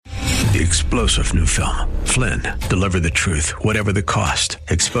The explosive new film, Flynn, deliver the truth, whatever the cost,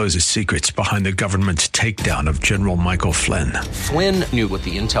 exposes secrets behind the government's takedown of General Michael Flynn. Flynn knew what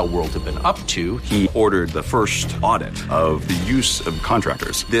the intel world had been up to. He ordered the first audit of the use of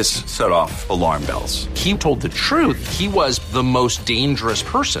contractors. This set off alarm bells. He told the truth. He was the most dangerous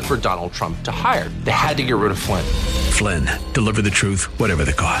person for Donald Trump to hire. They had to get rid of Flynn. Flynn, deliver the truth, whatever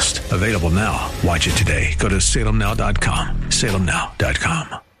the cost. Available now. Watch it today. Go to salemnow.com.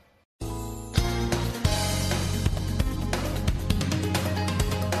 salemnow.com.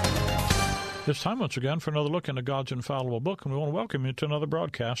 It's time once again for another look into God's infallible book, and we want to welcome you to another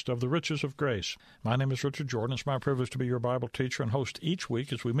broadcast of The Riches of Grace. My name is Richard Jordan. It's my privilege to be your Bible teacher and host each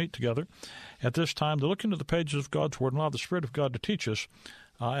week as we meet together at this time to look into the pages of God's Word and allow the Spirit of God to teach us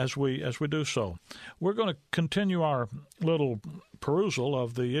as we do so. We're going to continue our little perusal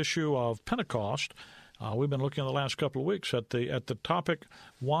of the issue of Pentecost. We've been looking in the last couple of weeks at the topic,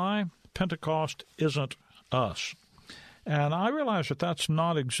 why Pentecost isn't us. And I realize that that's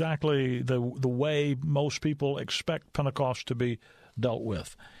not exactly the way most people expect Pentecost to be dealt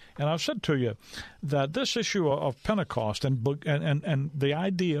with. And I've said to you that this issue of Pentecost and the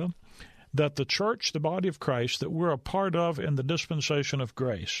idea that the church, the body of Christ, that we're a part of in the dispensation of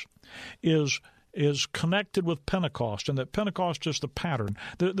grace is connected with Pentecost, and that Pentecost is the pattern.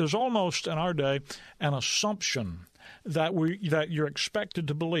 There's almost, in our day, an assumption that you're expected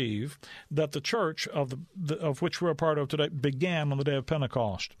to believe that the church of which we're a part of today began on the day of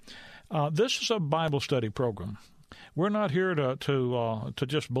Pentecost. This is a Bible study program. We're not here to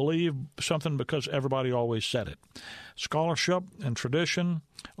just believe something because everybody always said it. Scholarship and tradition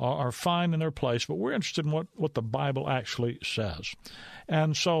are fine in their place, but we're interested in what the Bible actually says.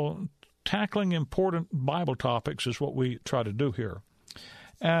 And so tackling important Bible topics is what we try to do here.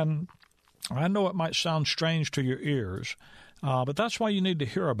 And I know it might sound strange to your ears, but that's why you need to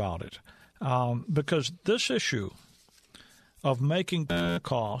hear about it, because this issue of making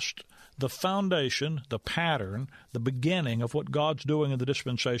Pentecost the foundation, the pattern, the beginning of what God's doing in the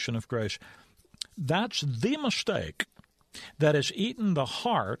dispensation of grace, that's the mistake that has eaten the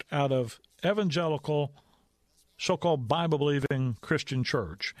heart out of evangelical, so-called Bible-believing Christian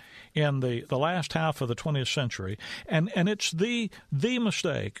church in the last half of the 20th century. And it's the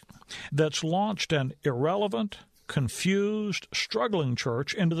mistake that's launched an irrelevant, confused, struggling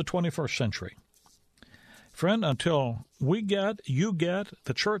church into the 21st century. Friend, until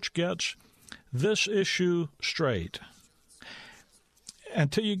the church gets this issue straight,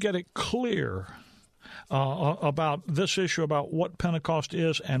 until you get it clear about this issue, about what Pentecost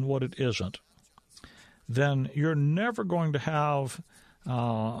is and what it isn't, then you're never going to have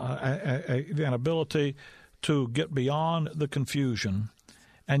an ability to get beyond the confusion,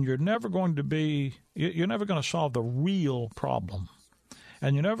 and you're never going to solve the real problem.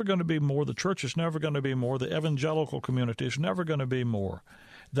 And you're never going to be more, the church is never going to be more, the evangelical community is never going to be more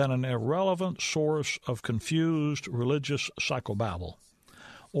than an irrelevant source of confused religious psychobabble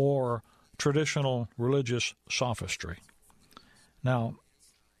or traditional religious sophistry. Now,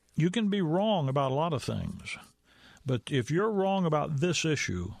 you can be wrong about a lot of things, but if you're wrong about this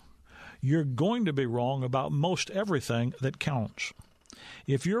issue, you're going to be wrong about most everything that counts.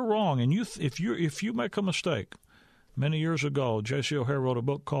 If you're wrong and if you make a mistake, many years ago, J.C. O'Hare wrote a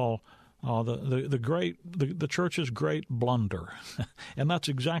book called the Church's Great Blunder, and that's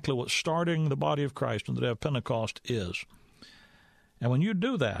exactly what starting the body of Christ on the day of Pentecost is. And when you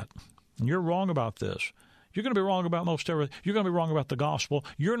do that, and you're wrong about this, you're going to be wrong about most everything. You're going to be wrong about the gospel.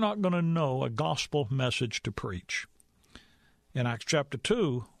 You're not going to know a gospel message to preach. In Acts chapter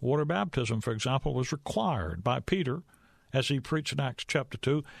 2, water baptism, for example, was required by Peter as he preached in Acts chapter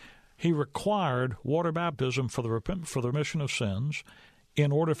 2. He required water baptism for the remission of sins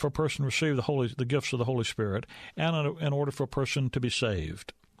in order for a person to receive the gifts of the Holy Spirit and in order for a person to be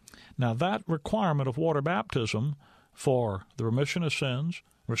saved. Now, that requirement of water baptism for the remission of sins,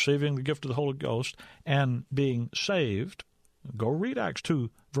 receiving the gift of the Holy Ghost, and being saved, go read Acts 2,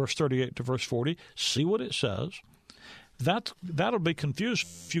 verse 38 to verse 40, see what it says. That'll be confused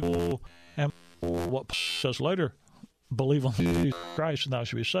if you go and what says later, believe on Jesus Christ and thou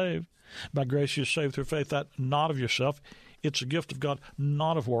shalt be saved. By grace you are saved through faith, that not of yourself. It's a gift of God,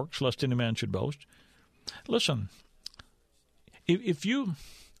 not of works, lest any man should boast. Listen, if you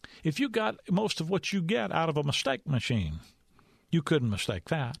got most of what you get out of a mistake machine, you couldn't mistake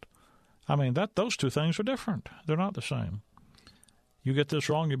that. I mean, those two things are different. They're not the same. You get this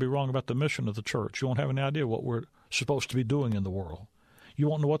wrong, you'll be wrong about the mission of the church. You won't have any idea what we're supposed to be doing in the world. You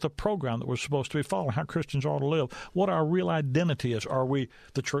won't know what the program that we're supposed to be following, how Christians ought to live, what our real identity is. Are we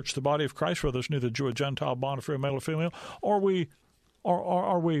the church, the body of Christ, where there's neither Jew or Gentile, bond or free, male or female? Or are we or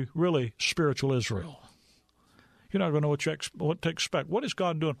are we really spiritual Israel? You're not going to know what to expect. What is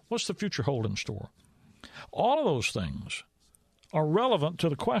God doing? What's the future hold in store? All of those things are relevant to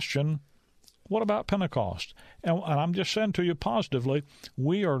the question, what about Pentecost? And I'm just saying to you positively,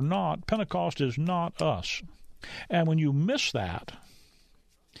 Pentecost is not us. And when you miss that,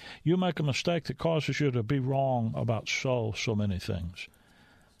 you make a mistake that causes you to be wrong about so many things.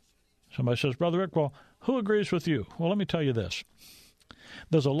 Somebody says, Brother Rick, well, who agrees with you? Well, let me tell you this.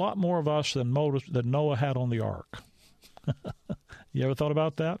 There's a lot more of us than Noah had on the ark. You ever thought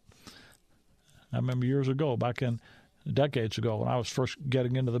about that? I remember years ago, decades ago, when I was first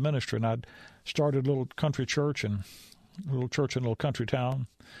getting into the ministry, and I'd started a little country church in a little country town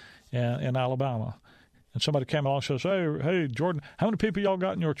in Alabama. And somebody came along and says, hey, Jordan, how many people y'all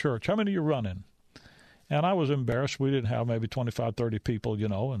got in your church? How many are you running? And I was embarrassed. We didn't have maybe 25, 30 people,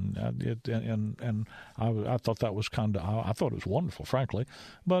 and I thought that was I thought it was wonderful, frankly.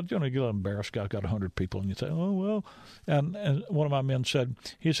 But, you get embarrassed. Got 100 people, and you say, oh, well. And one of my men said,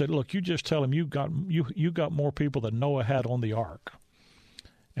 look, you just tell him you got more people than Noah had on the ark.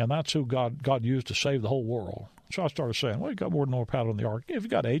 And that's who God used to save the whole world. So I started saying, well, you got more than Noah had on the ark. If you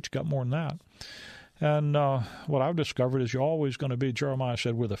got 8, you got more than that. And what I've discovered is you're always going to be, Jeremiah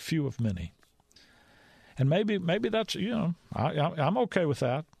said, we're the few of many. And maybe that's, I'm okay with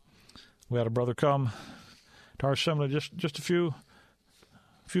that. We had a brother come to our assembly just a few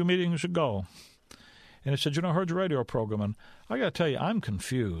meetings ago. And he said, I heard your radio program, and I got to tell you, I'm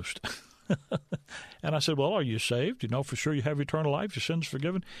confused. And I said, well, are you saved? You know for sure you have eternal life, your sins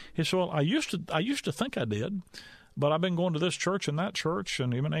forgiven? He said, well, I used to think I did, but I've been going to this church and that church,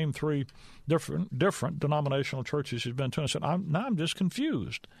 and he named 3 different denominational churches he's been to. And I said, I'm just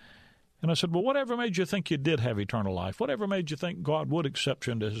confused. And I said, well, whatever made you think you did have eternal life? Whatever made you think God would accept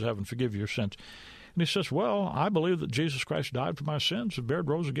you into his heaven, forgive you your sins? And he says, well, I believe that Jesus Christ died for my sins, and buried,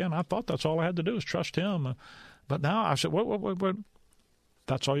 rose again. I thought that's all I had to do is trust him. But now I said, what?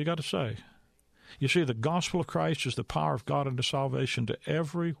 That's all you got to say. You see, the gospel of Christ is the power of God unto salvation to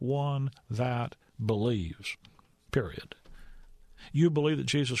everyone that believes, period. You believe that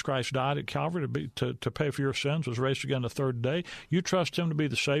Jesus Christ died at Calvary to pay for your sins, was raised again the third day. You trust him to be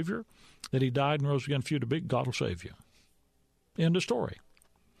the Savior, that he died and rose again for you to be, God will save you. End of story.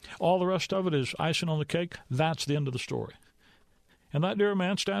 All the rest of it is icing on the cake. That's the end of the story. And that dear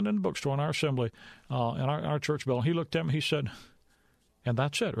man standing in the bookstore in our assembly, in our church building, he looked at me, he said, and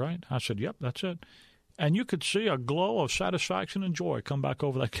that's it, right? I said, yep, that's it. And you could see a glow of satisfaction and joy come back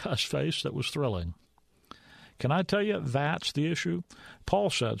over that guy's face that was thrilling. Can I tell you, that's the issue? Paul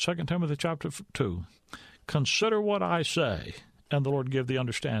said, 2 Timothy chapter 2, consider what I say, and the Lord give thee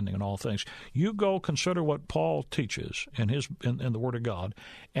understanding in all things. You go consider what Paul teaches in the Word of God,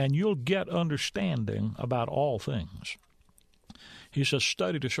 and you'll get understanding about all things. He says,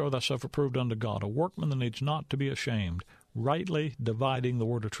 study to show thyself approved unto God, a workman that needs not to be ashamed, rightly dividing the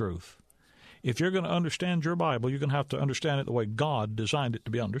word of truth. If you're going to understand your Bible, you're going to have to understand it the way God designed it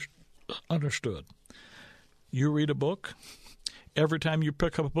to be understood. You read a book, every time you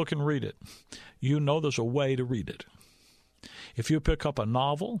pick up a book and read it, you know there's a way to read it. If you pick up a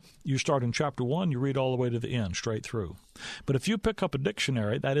novel, you start in chapter 1, you read all the way to the end, straight through. But if you pick up a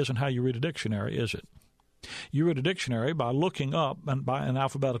dictionary, that isn't how you read a dictionary, is it? You read a dictionary by looking up, and by an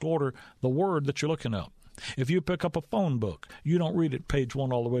alphabetical order, the word that you're looking up. If you pick up a phone book, you don't read it page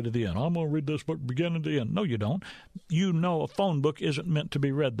 1 all the way to the end. I'm going to read this book beginning to the end. No, you don't. You know a phone book isn't meant to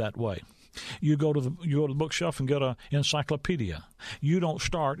be read that way. You go to the bookshelf and get an encyclopedia. You don't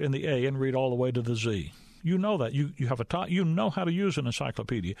start in the A and read all the way to the Z. You know that. You know how to use an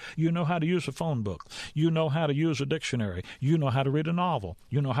encyclopedia. You know how to use a phone book. You know how to use a dictionary. You know how to read a novel.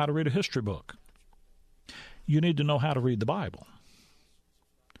 You know how to read a history book. You need to know how to read the Bible.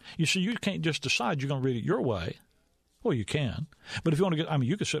 You see, you can't just decide you're going to read it your way. Well, you can. But if you want to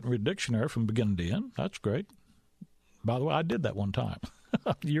you can sit and read a dictionary from beginning to end. That's great. By the way, I did that one time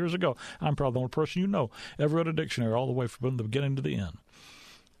years ago. I'm probably the only person you know ever read a dictionary all the way from the beginning to the end.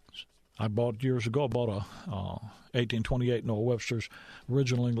 Years ago, I bought a 1828 Noah Webster's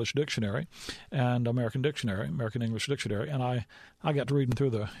original English dictionary and American English dictionary, and I got to reading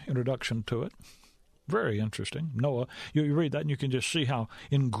through the introduction to it. Very interesting. Noah, you read that and you can just see how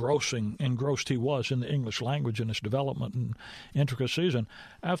engrossed he was in the English language and its development and intricacies. And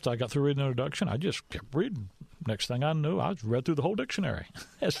after I got through reading the introduction, I just kept reading. Next thing I knew, I read through the whole dictionary.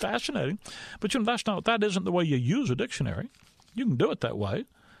 It's fascinating. But that isn't the way you use a dictionary. You can do it that way.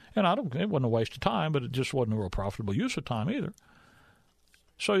 And it wasn't a waste of time, but it just wasn't a real profitable use of time either.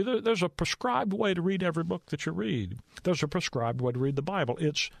 So there's a prescribed way to read every book that you read. There's a prescribed way to read the Bible.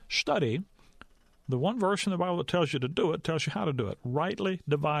 It's study the one verse in the Bible that tells you to do it tells you how to do it. Rightly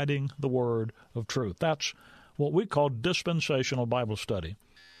dividing the word of truth. That's what we call dispensational Bible study.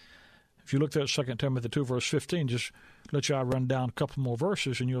 If you look there at 2 Timothy 2, verse 15, just let you run down a couple more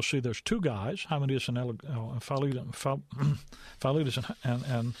verses, and you'll see there's two guys, Hymenaeus and Philetus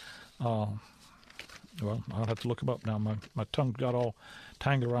and well, I'll have to look them up now. My tongue got all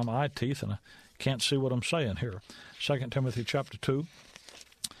tangled around my eye teeth, and I can't see what I'm saying here. 2 Timothy chapter 2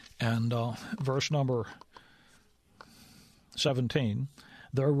 and verse number 17.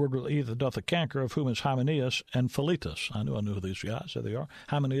 Their word will either doth a canker, of whom is Hymenaeus and Philetus. I knew who these guys, there they are,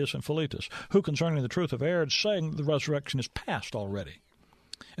 Hymenaeus and Philetus, who concerning the truth have erred, saying the resurrection is past already,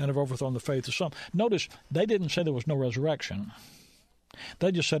 and have overthrown the faith of some. Notice, they didn't say there was no resurrection.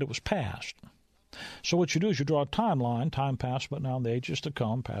 They just said it was past. So what you do is you draw a timeline, time past, but now in the ages to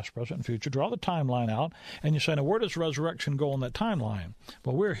come, past, present, and future. Draw the timeline out, and you say, now where does resurrection go on that timeline?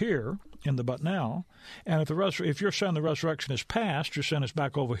 Well, we're here in the but now, and if you're saying the resurrection is past, you're saying it's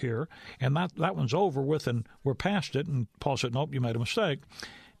back over here, and that one's over with, and we're past it, and Paul said, nope, you made a mistake.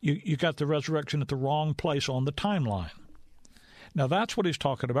 You got the resurrection at the wrong place on the timeline. Now that's what he's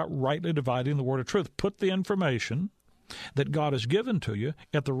talking about, rightly dividing the word of truth. Put the information that God has given to you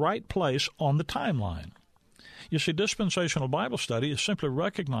at the right place on the timeline. You see, dispensational Bible study is simply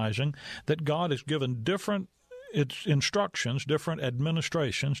recognizing that God has given different instructions, different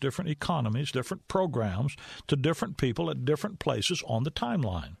administrations, different economies, different programs to different people at different places on the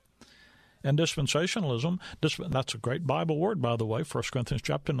timeline. And dispensationalism, that's a great Bible word, by the way, 1 Corinthians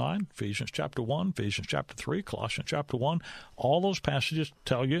chapter 9, Ephesians chapter 1, Ephesians chapter 3, Colossians chapter 1. All those passages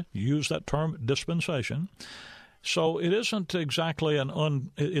tell you, use that term dispensation. So it isn't exactly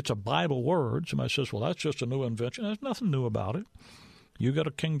it's a Bible word. Somebody says, well, that's just a new invention. There's nothing new about it. You got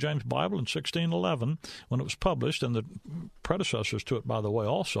a King James Bible in 1611 when it was published, and the predecessors to it, by the way,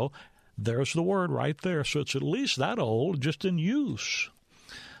 also. There's the word right there. So it's at least that old, just in use.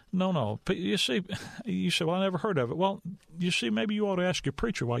 No. You say, well, I never heard of it. Well, you see, maybe you ought to ask your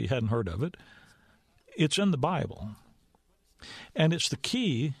preacher why you hadn't heard of it. It's in the Bible. And it's the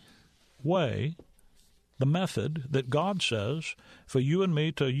key way, the method that God says for you and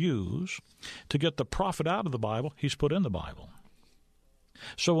me to use to get the profit out of the Bible, he's put in the Bible.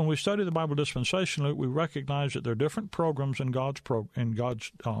 So when we study the Bible dispensationally, we recognize that there are different programs in God's Word, and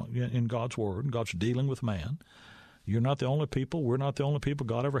God's dealing with man. You're not the only people. We're not the only people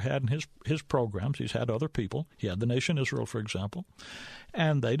God ever had in his programs. He's had other people. He had the nation Israel, for example.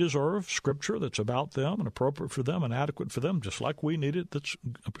 And they deserve Scripture that's about them and appropriate for them and adequate for them, just like we need it. That's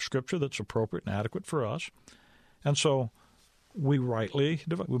Scripture that's appropriate and adequate for us. And so we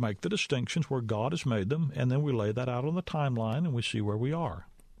make the distinctions where God has made them, and then we lay that out on the timeline, and we see where we are.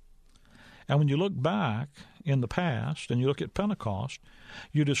 And when you look back in the past and you look at Pentecost,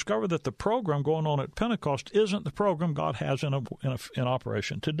 you discover that the program going on at Pentecost isn't the program God has in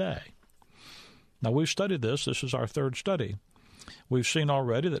operation today. Now, we've studied this. This is our third study. We've seen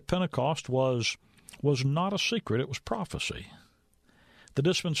already that Pentecost was not a secret. It was prophecy. The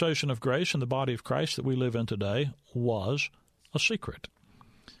dispensation of grace in the body of Christ that we live in today was a secret.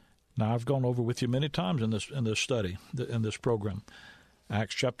 Now, I've gone over with you many times in this study, in this program.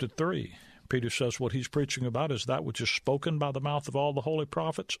 Acts chapter 3. Peter says what he's preaching about is that which is spoken by the mouth of all the holy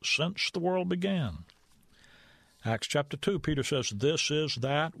prophets since the world began. Acts chapter 2, Peter says, this is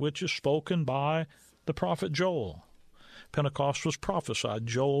that which is spoken by the prophet Joel. Pentecost was prophesied.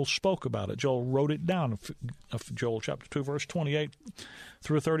 Joel spoke about it. Joel wrote it down. Joel chapter 2, verse 28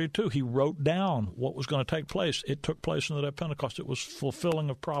 through 32. He wrote down what was going to take place. It took place in the day of Pentecost. It was fulfilling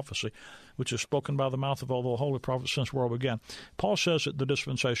of prophecy, which is spoken by the mouth of all the holy prophets since the world began. Paul says that the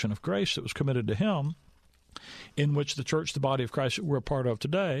dispensation of grace that was committed to him, in which the church, the body of Christ that we're a part of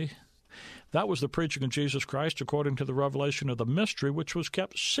today, that was the preaching of Jesus Christ according to the revelation of the mystery, which was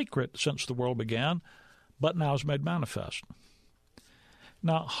kept secret since the world began, but now is made manifest.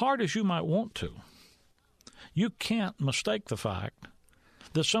 Now, hard as you might want to, you can't mistake the fact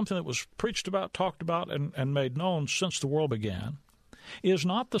that something that was preached about, talked about, and made known since the world began is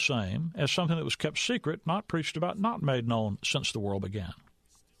not the same as something that was kept secret, not preached about, not made known since the world began.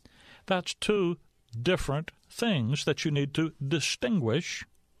 That's two different things that you need to distinguish.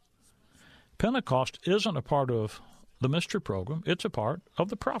 Pentecost isn't a part of the mystery program. It's a part of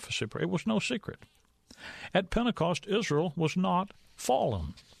the prophecy. It was no secret. At Pentecost, Israel was not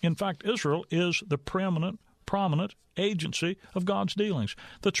fallen. In fact, Israel is the prominent agency of God's dealings.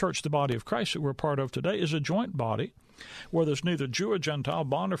 The church, the body of Christ that we're a part of today, is a joint body where there's neither Jew or Gentile,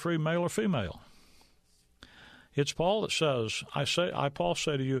 bond or free, male or female. It's Paul that says, Paul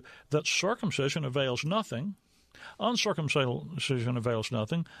say to you, that circumcision avails nothing, uncircumcision avails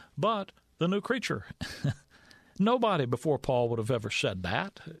nothing, but the new creature. Nobody before Paul would have ever said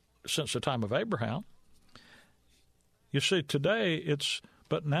that since the time of Abraham. You see, today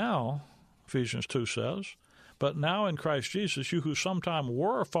but now, Ephesians 2 says, but now in Christ Jesus, you who sometime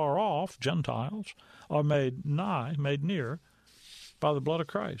were far off, Gentiles, are made nigh, made near, by the blood of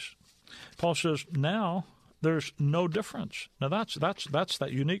Christ. Paul says, now there's no difference. Now that's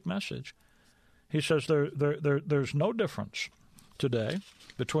that unique message. He says there's no difference today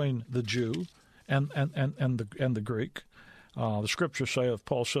between the Jew and the Greek. The Scriptures say, if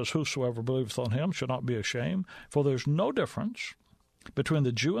Paul says, whosoever believeth on him shall not be ashamed, for there's no difference between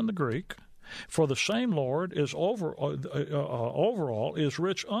the Jew and the Greek, for the same Lord is overall is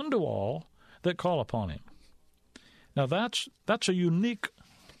rich unto all that call upon him. Now that's a unique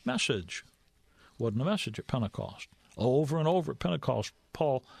message. Wasn't a message at Pentecost. Over and over at Pentecost,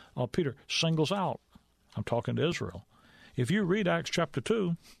 Peter singles out. I'm talking to Israel. If you read Acts chapter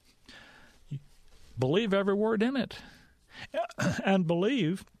 2, believe every word in it. And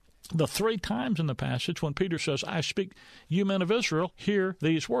believe the 3 times in the passage when Peter says, I speak, you men of Israel, hear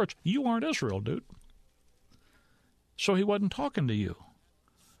these words. You aren't Israel, dude. So he wasn't talking to you.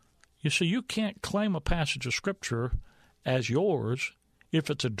 You see, you can't claim a passage of Scripture as yours if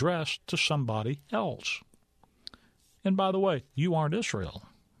it's addressed to somebody else. And by the way, you aren't Israel.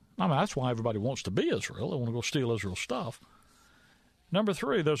 I mean, that's why everybody wants to be Israel. They want to go steal Israel's stuff. Number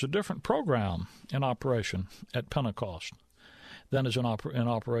 3, there's a different program in operation at Pentecost than is in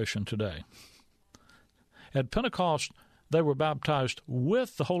operation today. At Pentecost, they were baptized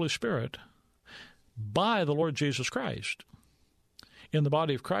with the Holy Spirit by the Lord Jesus Christ. In the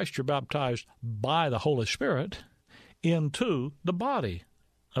body of Christ, you're baptized by the Holy Spirit into the body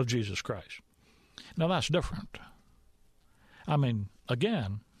of Jesus Christ. Now, that's different. I mean,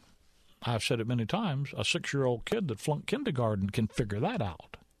 again, I've said it many times, a 6-year-old kid that flunked kindergarten can figure that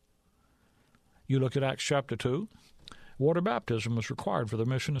out. You look at Acts chapter 2, water baptism was required for the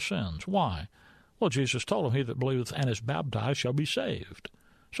remission of sins. Why? Well, Jesus told him, he that believeth and is baptized shall be saved.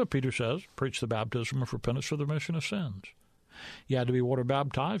 So Peter says, preach the baptism of repentance for the remission of sins. You had to be water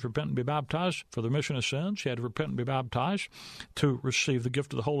baptized, repent and be baptized for the remission of sins. You had to repent and be baptized to receive the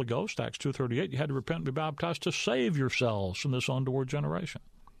gift of the Holy Ghost, Acts 2:38. You had to repent and be baptized to save yourselves from this untoward generation.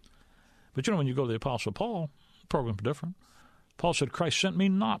 But you know, when you go to the Apostle Paul, the program's different. Paul said, Christ sent me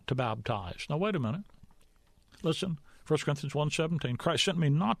not to baptize. Now, wait a minute. Listen, 1 Corinthians 1:17, Christ sent me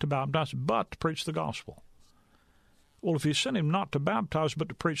not to baptize, but to preach the gospel. Well, if he sent him not to baptize, but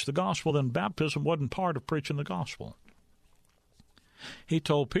to preach the gospel, then baptism wasn't part of preaching the gospel. He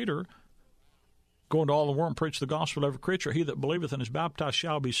told Peter, go into all the world and preach the gospel to every creature. He that believeth and is baptized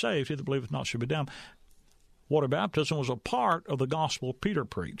shall be saved. He that believeth not shall be damned. Water baptism was a part of the gospel Peter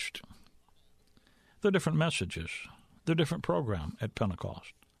preached. They're different messages. They're different program at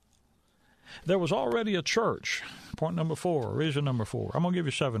Pentecost. There was already a church. Point number 4, reason number 4. I'm going to give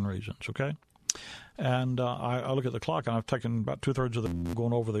you 7 reasons, okay? And I look at the clock, and I've taken about 2/3 of them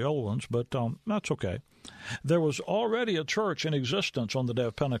going over the old ones, but that's okay. There was already a church in existence on the day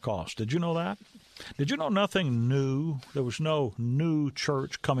of Pentecost. Did you know that? Did you know nothing new? There was no new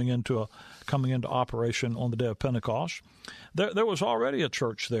church coming into operation on the day of Pentecost. There was already a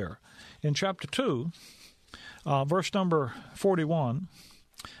church there. In chapter 2, verse number 41,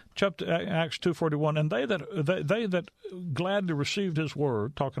 Acts 2:41, and they that gladly received his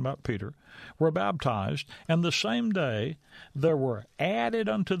word, talking about Peter, were baptized, and the same day there were added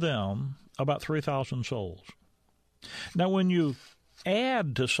unto them about 3,000 souls. Now, when you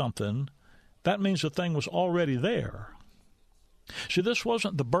add to something, that means the thing was already there. See, this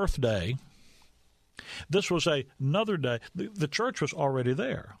wasn't the birthday. This was another day. The church was already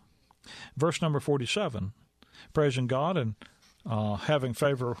there. Verse number 47, praising God and having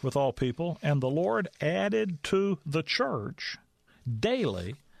favor with all people, and the Lord added to the church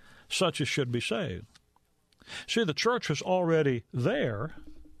daily such as should be saved. See, the church was already there,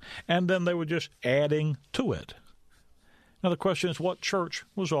 and then they were just adding to it. Now the question is, what church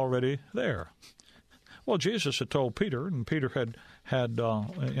was already there? Well, Jesus had told Peter, and Peter had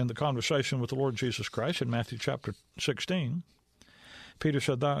in the conversation with the Lord Jesus Christ in Matthew chapter 16, Peter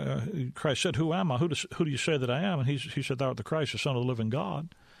said, Christ said, who am I? Who do you say that I am? And he said, thou art the Christ, the Son of the living God.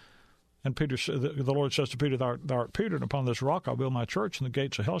 And Peter said, the Lord says to Peter, thou art Peter, and upon this rock I'll build my church, and the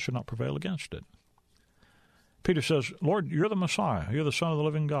gates of hell shall not prevail against it. Peter says, Lord, you're the Messiah. You're the Son of the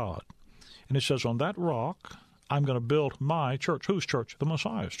living God. And he says, on that rock I'm going to build my church. Whose church? The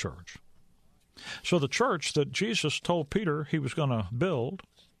Messiah's church. So the church that Jesus told Peter he was going to build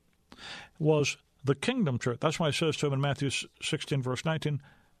was the kingdom church. That's why he says to him in Matthew 16, verse 19,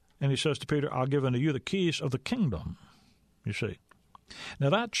 and he says to Peter, I'll give unto you the keys of the kingdom, you see. Now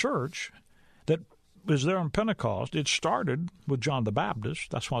that church that is there in Pentecost. It started with John the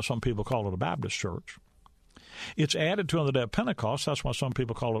Baptist. That's why some people call it a Baptist church. It's added to on the day of Pentecost. That's why some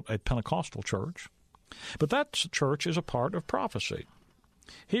people call it a Pentecostal church. But that church is a part of prophecy.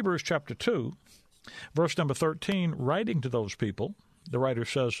 Hebrews chapter 2, verse number 13, writing to those people, the writer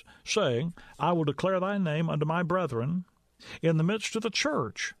says, saying, I will declare thy name unto my brethren. In the midst of the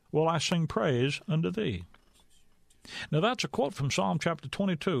church will I sing praise unto thee. Now that's a quote from Psalm chapter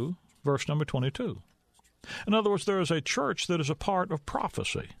 22, verse number 22. In other words, there is a church that is a part of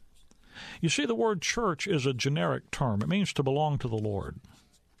prophecy. You see, the word church is a generic term. It means to belong to the Lord.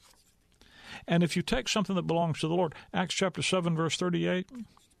 And if you take something that belongs to the Lord, Acts chapter 7, verse 38,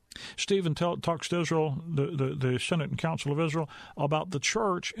 Stephen talks to Israel, the Senate and Council of Israel, about the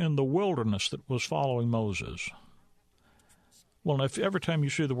church in the wilderness that was following Moses. Well, if every time you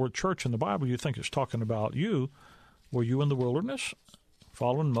see the word church in the Bible, you think it's talking about you, were you in the wilderness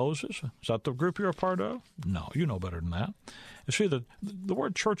following Moses? Is that the group you're a part of? No, you know better than that. You see, the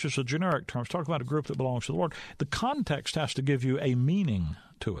word church is a generic term. It's talking about a group that belongs to the Lord. The context has to give you a meaning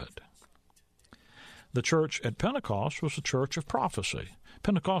to it. The church at Pentecost was a church of prophecy.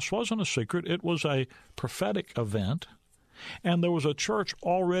 Pentecost wasn't a secret. It was a prophetic event, and there was a church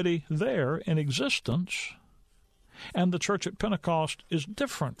already there in existence, and the church at Pentecost is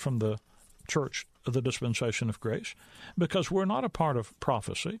different from the church of the dispensation of grace because we're not a part of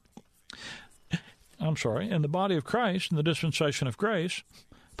prophecy. In the body of Christ, in the dispensation of grace,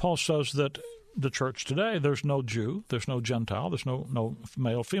 Paul says that the church today, there's no Jew, there's no Gentile, there's no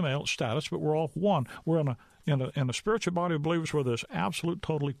male, female status, but we're all one. We're in a spiritual body of believers where there's absolute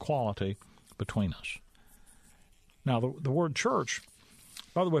total equality between us. Now, the word church,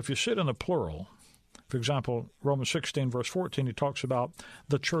 by the way, if you sit in the plural, for example, Romans 16, verse 14, he talks about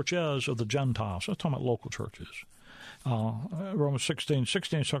the churches of the Gentiles. That's talking about local churches. Romans 16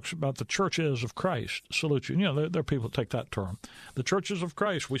 talks about the churches of Christ. Salute you. There are people that take that term. The churches of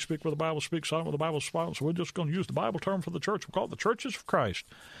Christ. We speak where the Bible speaks, silent where the Bible speaks. So we're just going to use the Bible term for the church. We'll call it the churches of Christ.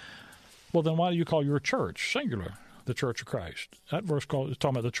 Well, then why do you call your church, singular, the church of Christ? That verse is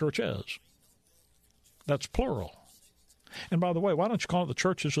talking about the churches. That's plural. And by the way, why don't you call it the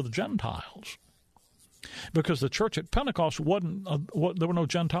churches of the Gentiles? Because the church at Pentecost there were no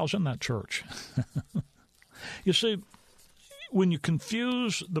Gentiles in that church. You see, when you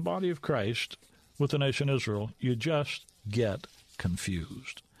confuse the body of Christ with the nation Israel, you just get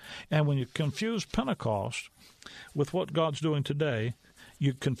confused. And when you confuse Pentecost with what God's doing today,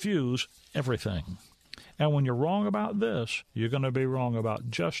 you confuse everything. And when you're wrong about this, you're going to be wrong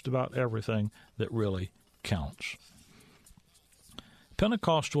about just about everything that really counts.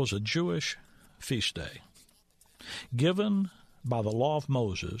 Pentecost was a Jewish feast day given by the law of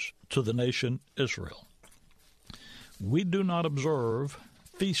Moses to the nation Israel. We do not observe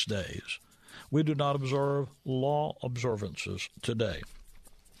feast days. We do not observe law observances today.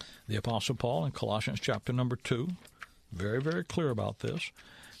 The Apostle Paul in Colossians chapter number 2, very, very clear about this.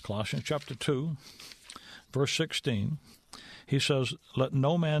 Colossians chapter 2, verse 16, he says, let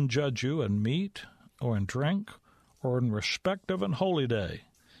no man judge you in meat or in drink or in respect of an holy day.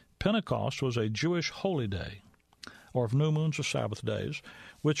 Pentecost was a Jewish holy day, or of new moons or Sabbath days,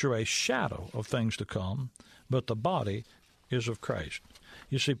 which are a shadow of things to come, but the body is of Christ.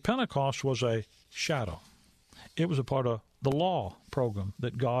 You see, Pentecost was a shadow. It was a part of the law program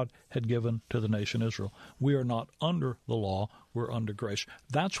that God had given to the nation Israel. We are not under the law, we're under grace.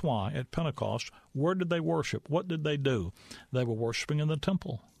 That's why at Pentecost, where did they worship? What did they do? They were worshiping in the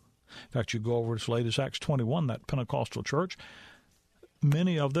temple. In fact, you go over as late as Acts 21, that Pentecostal church,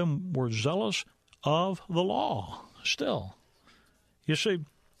 many of them were zealous of the law still. You see,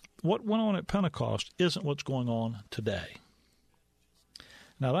 what went on at Pentecost isn't what's going on today.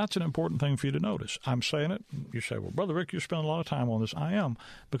 Now, that's an important thing for you to notice. I'm saying it. You say, well, Brother Rick, you spend a lot of time on this. I am,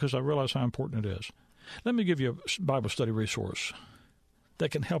 because I realize how important it is. Let me give you a Bible study resource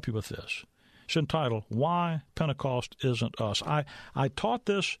that can help you with this. It's entitled, Why Pentecost Isn't Us. I taught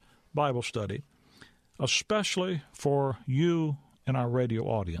this Bible study especially for you and our radio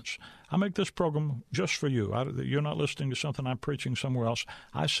audience. I make this program just for you. You're not listening to something I'm preaching somewhere else.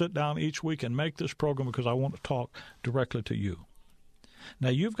 I sit down each week and make this program because I want to talk directly to you. Now,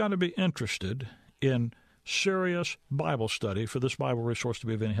 you've got to be interested in serious Bible study for this Bible resource to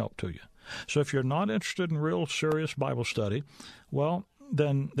be of any help to you. So if you're not interested in real serious Bible study, well,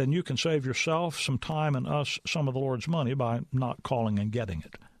 then you can save yourself some time and us some of the Lord's money by not calling and getting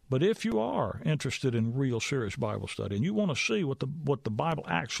it. But if you are interested in real serious Bible study and you want to see what the Bible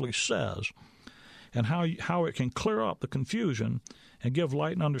actually says, and how it can clear up the confusion and give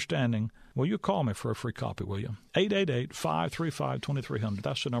light and understanding, will you call me for a free copy, will you? 888-535-2300.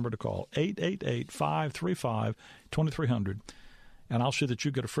 That's the number to call, 888-535-2300. And I'll see that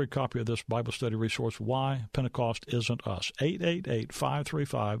you get a free copy of this Bible study resource, Why Pentecost Isn't Us.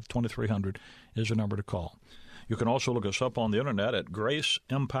 888-535-2300 is the number to call. You can also look us up on the Internet at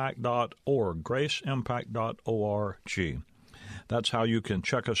graceimpact.org, graceimpact.org. That's how you can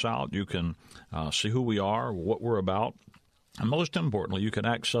check us out. You can see who we are, what we're about. And most importantly, you can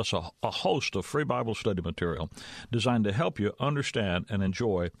access a host of free Bible study material designed to help you understand and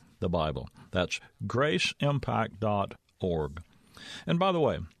enjoy the Bible. That's graceimpact.org. And by the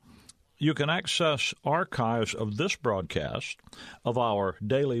way, you can access archives of this broadcast, of our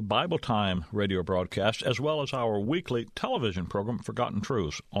daily Bible Time radio broadcast, as well as our weekly television program, Forgotten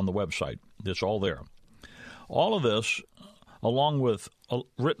Truths, on the website. It's all there. All of this, along with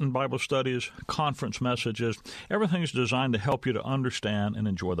written Bible studies, conference messages, everything's designed to help you to understand and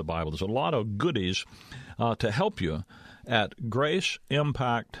enjoy the Bible. There's a lot of goodies to help you at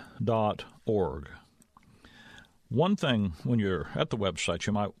graceimpact.org. One thing when you're at the website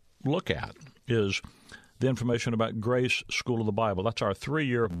you might look at is the information about Grace School of the Bible. That's our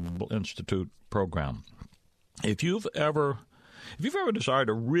 3-year Institute program. If you've ever desired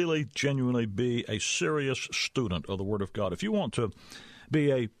to really genuinely be a serious student of the Word of God, if you want to be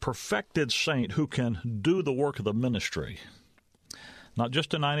a perfected saint who can do the work of the ministry, not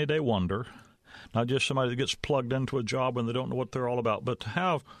just a 90-day wonder, not just somebody that gets plugged into a job when they don't know what they're all about, but to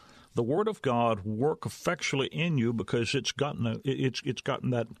have the Word of God work effectually in you because it's gotten that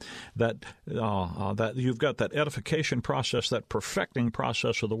you've got that edification process, that perfecting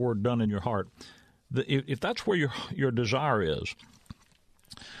process of the Word done in your heart. If that's where your desire is,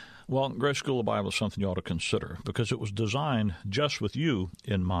 well, Grace School of the Bible is something you ought to consider because it was designed just with you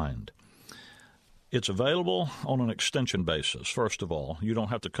in mind. It's available on an extension basis. First of all, you don't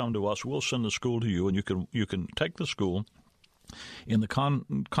have to come to us. We'll send the school to you, and you can take the school in the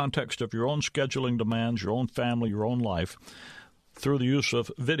context of your own scheduling demands, your own family, your own life, through the use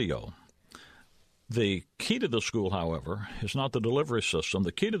of video. The key to the school, however, is not the delivery system.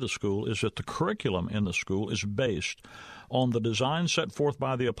 The key to the school is that the curriculum in the school is based on the design set forth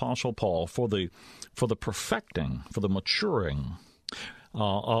by the Apostle Paul for the perfecting, for the maturing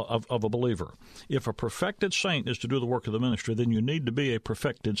of a believer. If a perfected saint is to do the work of the ministry, then you need to be a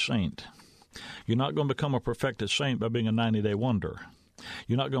perfected saint. You're not going to become a perfected saint by being a 90-day wonder.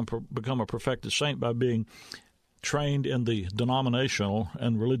 You're not going to become a perfected saint by being trained in the denominational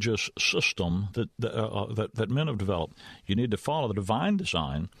and religious system that men have developed. You need to follow the divine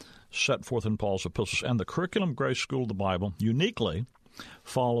design set forth in Paul's epistles. And the Curriculum Grace School of the Bible uniquely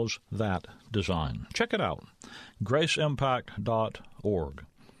follows that design. Check it out, graceimpact.org.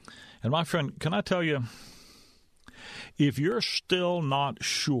 And my friend, can I tell you, if you're still not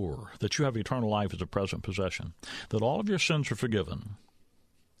sure that you have eternal life as a present possession, that all of your sins are forgiven,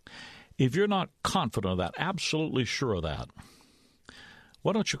 if you're not confident of that, absolutely sure of that,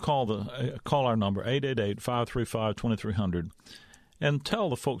 why don't you call our number, 888-535-2300, and tell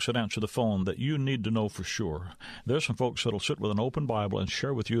the folks that answer the phone that you need to know for sure. There's some folks that will sit with an open Bible and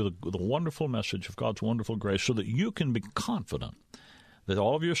share with you the wonderful message of God's wonderful grace so that you can be confident that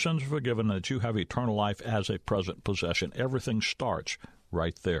all of your sins are forgiven and that you have eternal life as a present possession. Everything starts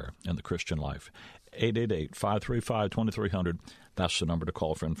right there in the Christian life. 888-535-2300. That's the number to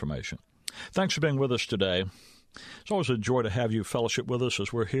call for information. Thanks for being with us today. It's always a joy to have you fellowship with us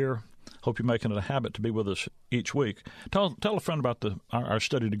as we're here. Hope you're making it a habit to be with us each week. Tell a friend about our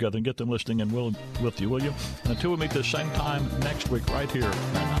study together and get them listening and with you, will you? And until we meet the same time next week right here.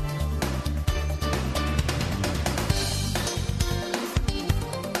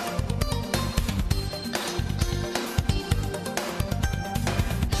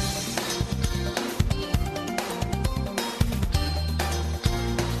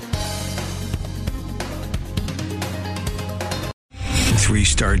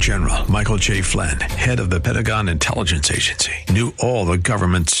 Three-star General Michael J. Flynn, head of the Pentagon Intelligence Agency, knew all the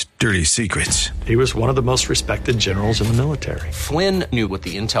government's dirty secrets. He was one of the most respected generals in the military. Flynn knew what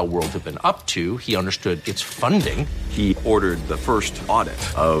the intel world had been up to. He understood its funding. He ordered the first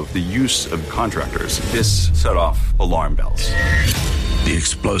audit of the use of contractors. This set off alarm bells. The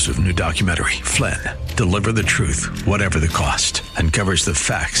explosive new documentary, Flynn, Deliver the Truth, Whatever the Cost, uncovers the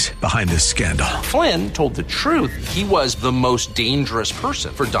facts behind this scandal. Flynn told the truth. He was the most dangerous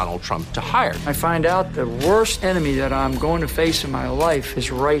person for Donald Trump to hire. I find out the worst enemy that I'm going to face in my life is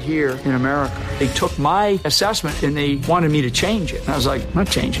right here in America. They took my assessment and they wanted me to change it. And I was like, I'm not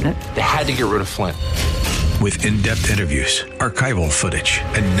changing it. They had to get rid of Flynn. with in-depth interviews, archival footage,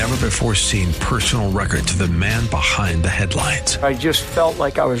 and never-before-seen personal records of the man behind the headlines. I just felt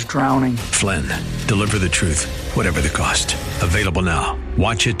like I was drowning. Flynn, deliver the truth, whatever the cost. Available now.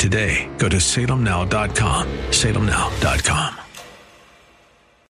 Watch it today. Go to salemnow.com. salemnow.com.